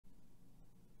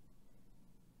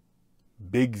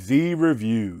Big Z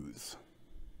Reviews.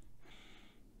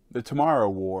 The Tomorrow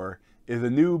War is a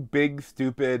new big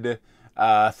stupid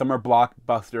summer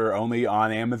blockbuster only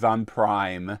on Amazon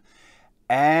Prime.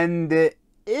 And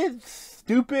it's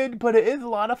stupid, but it is a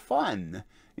lot of fun.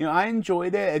 You know, I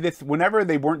enjoyed it. And whenever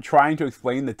they weren't trying to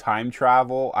explain the time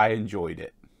travel, I enjoyed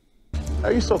it. How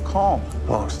are you so calm?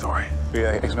 Long story. Are you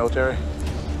ex-military?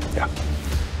 Yeah.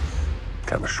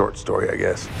 Kind of a short story, I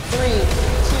guess. 3,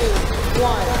 2,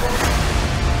 1.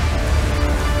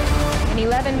 In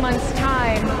 11 months'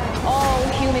 time, all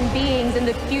human beings in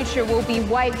the future will be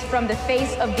wiped from the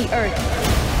face of the earth.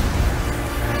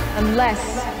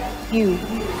 Unless you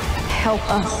help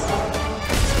us.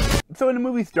 So when the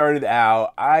movie started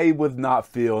out, I was not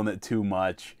feeling it too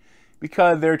much.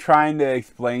 Because they're trying to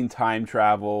explain time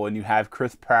travel, and you have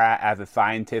Chris Pratt as a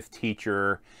scientist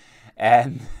teacher,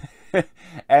 and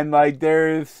and like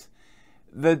there's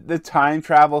the time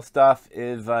travel stuff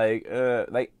is like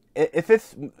if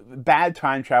it's bad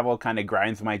time travel, kind of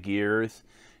grinds my gears,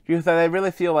 because I really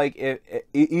feel like it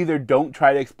either don't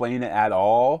try to explain it at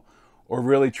all or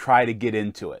really try to get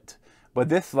into it. But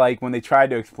this, like when they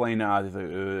tried to explain it, I was like,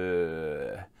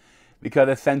 ugh. Because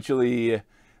essentially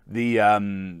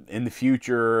in the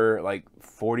future, like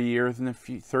 40 years in the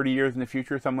 30 years in the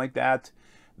future, something like that,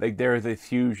 like there's this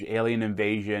huge alien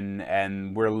invasion,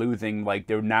 and we're losing, like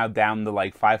they're now down to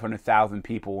like 500,000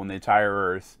 people in the entire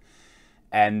Earth,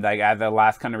 and like as a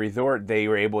last kind of resort, they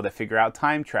were able to figure out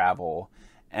time travel,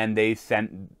 and they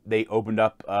opened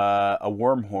up a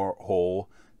wormhole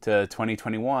to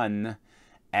 2021,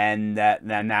 and that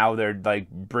now they're like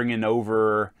bringing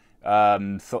over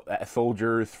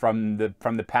soldiers from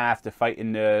the past to fight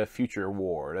in the future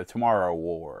war, the Tomorrow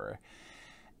War.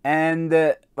 And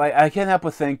like I can't help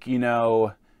but think, you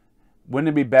know, wouldn't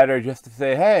it be better just to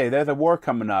say, hey, there's a war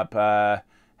coming up,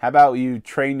 how about you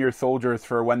train your soldiers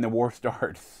for when the war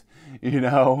starts, you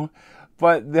know?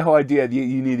 But the whole idea,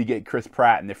 you need to get Chris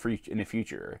Pratt in the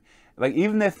future. Like,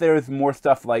 even if there's more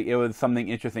stuff, like it was something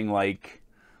interesting, like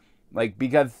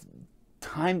because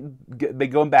they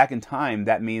going back in time,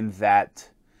 that means that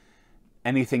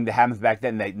anything that happens back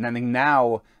then,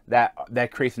 now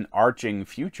that creates an arching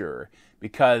future,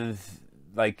 because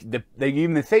like they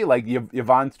even say like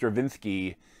Yvonne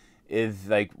Stravinsky is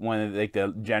like one of like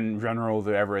the generals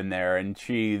or ever in there, and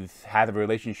she's had a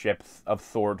relationship of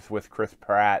sorts with Chris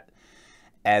Pratt,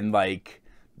 and like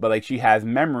but like she has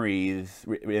memories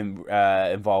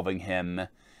involving him,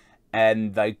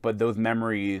 and like but those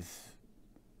memories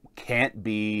can't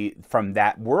be from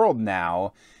that world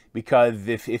now, because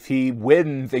if he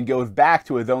wins and goes back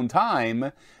to his own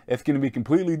time, it's going to be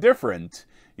completely different,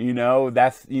 you know.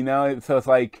 That's, you know, so it's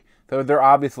like, so they're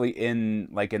obviously in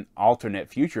like an alternate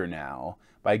future now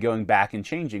by going back and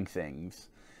changing things.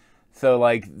 So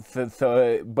like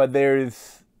but the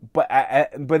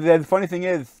funny thing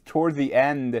is, towards the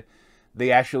end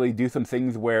they actually do some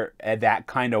things where that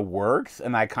kind of works,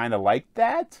 and I kind of like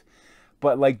that.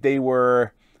 But like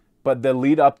but the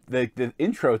lead up, the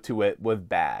intro to it was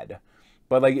bad.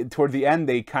 But like toward the end,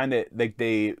 they kind of like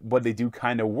what they do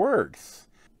kind of works.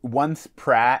 Once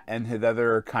Pratt and his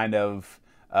other kind of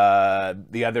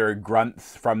the other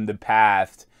grunts from the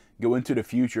past go into the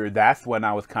future, that's when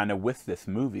I was kind of with this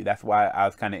movie. That's why I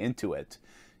was kind of into it.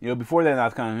 You know, before then I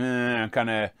was kind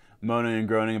of moaning and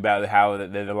groaning about how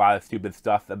there's a lot of stupid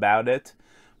stuff about it.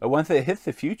 But once it hits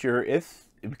the future, it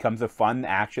becomes a fun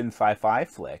action sci-fi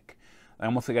flick.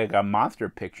 Almost like a monster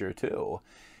picture too,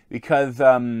 because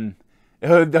I want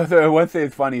to say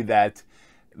it's funny that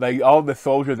like all the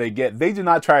soldiers they do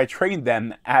not try to train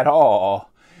them at all,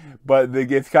 but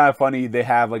it's kind of funny. They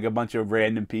have like a bunch of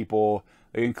random people,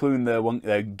 including the one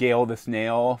Gale the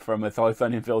Snail from It's Always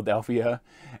Sunny in Philadelphia,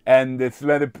 and it's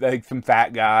like some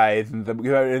fat guys, and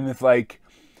it's like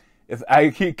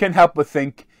I can't help but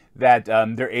think that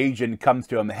their agent comes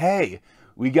to them, hey,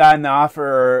 we got an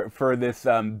offer for this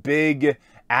big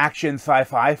action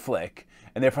sci-fi flick,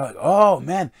 and they're probably like, oh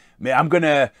man, I'm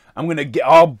gonna get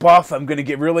all buff. I'm gonna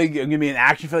be an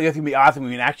action flick. It's gonna be awesome. I'm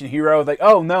gonna be an action hero. It's like,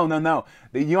 oh no, you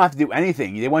don't have to do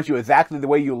anything. They want you exactly the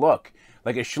way you look,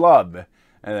 like a schlub.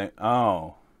 And like,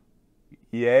 oh,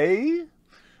 yay.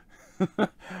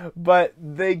 But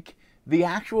the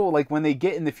actual, like when they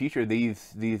get in the future,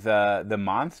 the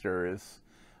monsters,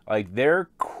 like they're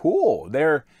cool.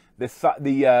 The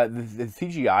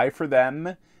CGI for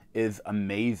them is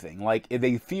amazing. Like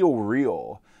they feel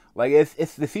real. Like it's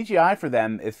the CGI for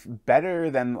them is better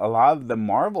than a lot of the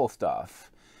Marvel stuff,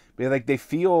 because like they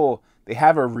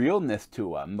have a realness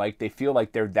to them. Like they feel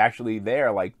like they're actually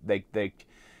there. Like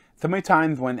so many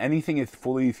times when anything is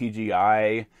fully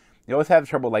CGI, they always have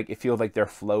trouble, like, it feels like they're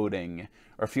floating,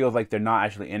 or feels like they're not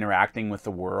actually interacting with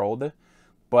the world.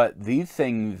 But these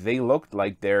things, they looked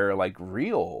like they're, like,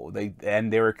 real.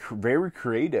 And they were very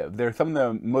creative. They're some of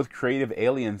the most creative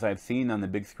aliens I've seen on the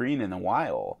big screen in a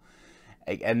while.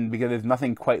 And because there's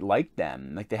nothing quite like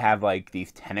them. Like, they have, like,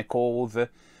 these tentacles,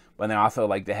 but they also,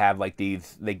 like, they have, like,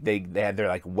 these, they have their,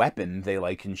 like, weapons. They,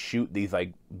 like, can shoot these,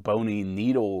 like, bony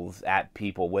needles at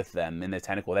people with them in the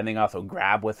tentacle. Then they can also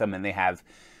grab with them, and they have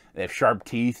sharp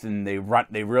teeth, and they run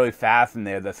really fast, and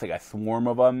there's just, like, a swarm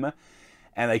of them.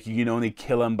 And, like, you can only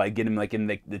kill them by getting them, like, in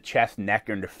the chest, neck,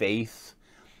 or in the face.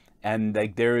 And,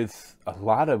 like, there's a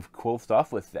lot of cool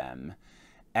stuff with them.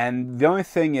 And the only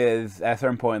thing is, at a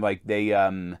certain point, like, they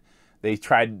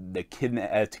tried to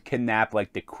kidnap,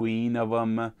 like, the queen of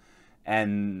them.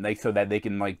 And, like, so that they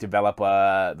can, like, develop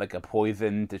a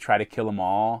poison to try to kill them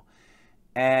all.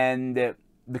 And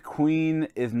the queen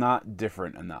is not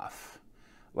different enough.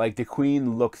 Like, the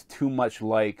queen looks too much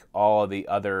like all the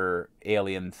other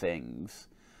alien things.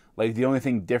 Like, the only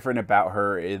thing different about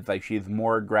her is, like, she's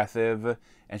more aggressive,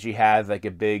 and she has, like,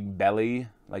 a big belly,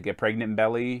 like a pregnant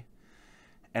belly.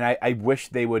 And I wish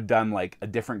they would done, like, a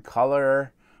different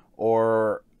color,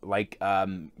 or, like,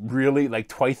 really, like,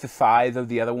 twice the size of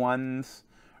the other ones,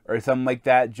 or something like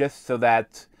that, just so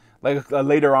that, like,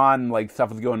 later on, like,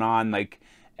 stuff is going on, like,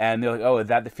 and they're like, oh, is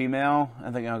that the female?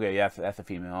 I'm thinking, okay, yes, that's the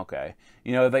female, okay.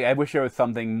 You know, like, I wish there was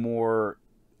something more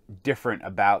different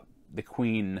about the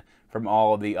queen from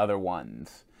all of the other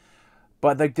ones.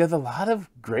 But, like, there's a lot of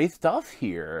great stuff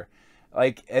here.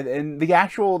 Like, and the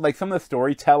actual, like, some of the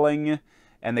storytelling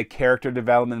and the character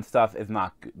development stuff is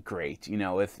not great. You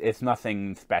know, it's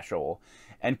nothing special.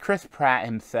 And Chris Pratt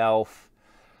himself,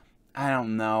 I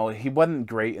don't know, he wasn't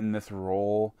great in this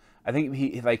role. I think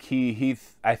he's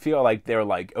I feel like they're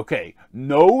like, okay,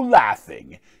 no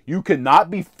laughing. You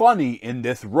cannot be funny in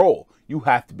this role. You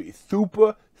have to be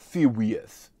super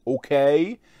serious,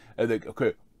 okay? And like,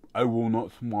 okay, I will not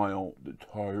smile the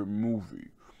entire movie.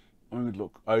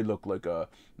 I look like a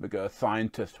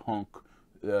scientist hunk,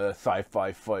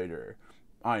 sci-fi fighter.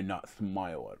 I not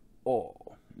smile at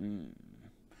all.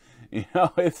 You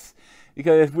know, it's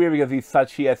because it's weird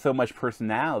because he has so much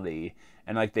personality.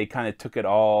 And, like, they kind of took it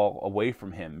all away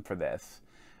from him for this.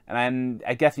 And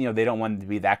I guess, you know, they don't want it to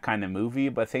be that kind of movie.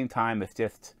 But at the same time, it's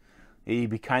just, he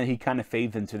kind of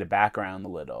fades into the background a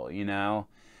little, you know?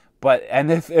 But,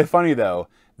 and it's funny, though.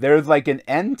 There's, like, an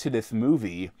end to this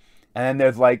movie. And then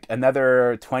there's, like,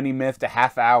 another 20 minutes to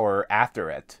half hour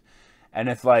after it. And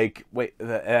it's like, wait,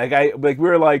 we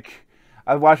were like,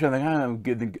 I was watching, I'm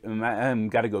like, I'm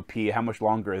got to go pee. How much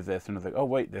longer is this? And I was like, oh,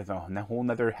 wait, there's a whole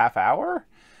another half hour?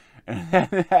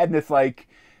 And it's like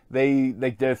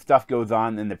their stuff goes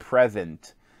on in the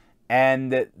present,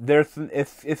 and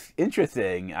it's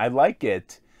interesting. I like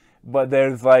it, but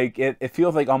there's like it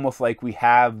feels like almost like we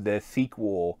have the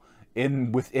sequel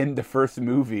within the first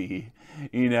movie,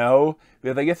 you know,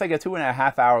 because I guess like a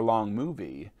 2.5 hour long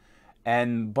movie,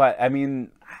 but I mean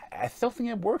I still think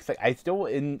it works. Like I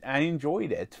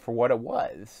enjoyed it for what it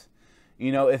was.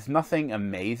 You know, it's nothing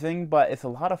amazing, but it's a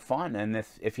lot of fun, and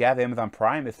if you have Amazon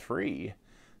Prime, it's free.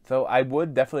 So I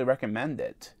would definitely recommend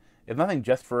it. If nothing,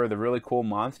 just for the really cool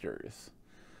monsters.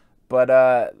 But,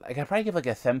 I could probably give like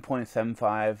a 7.75,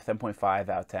 7.5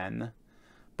 out of 10.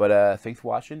 But, thanks for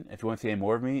watching. If you want to see any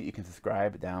more of me, you can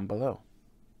subscribe down below.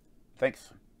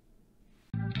 Thanks.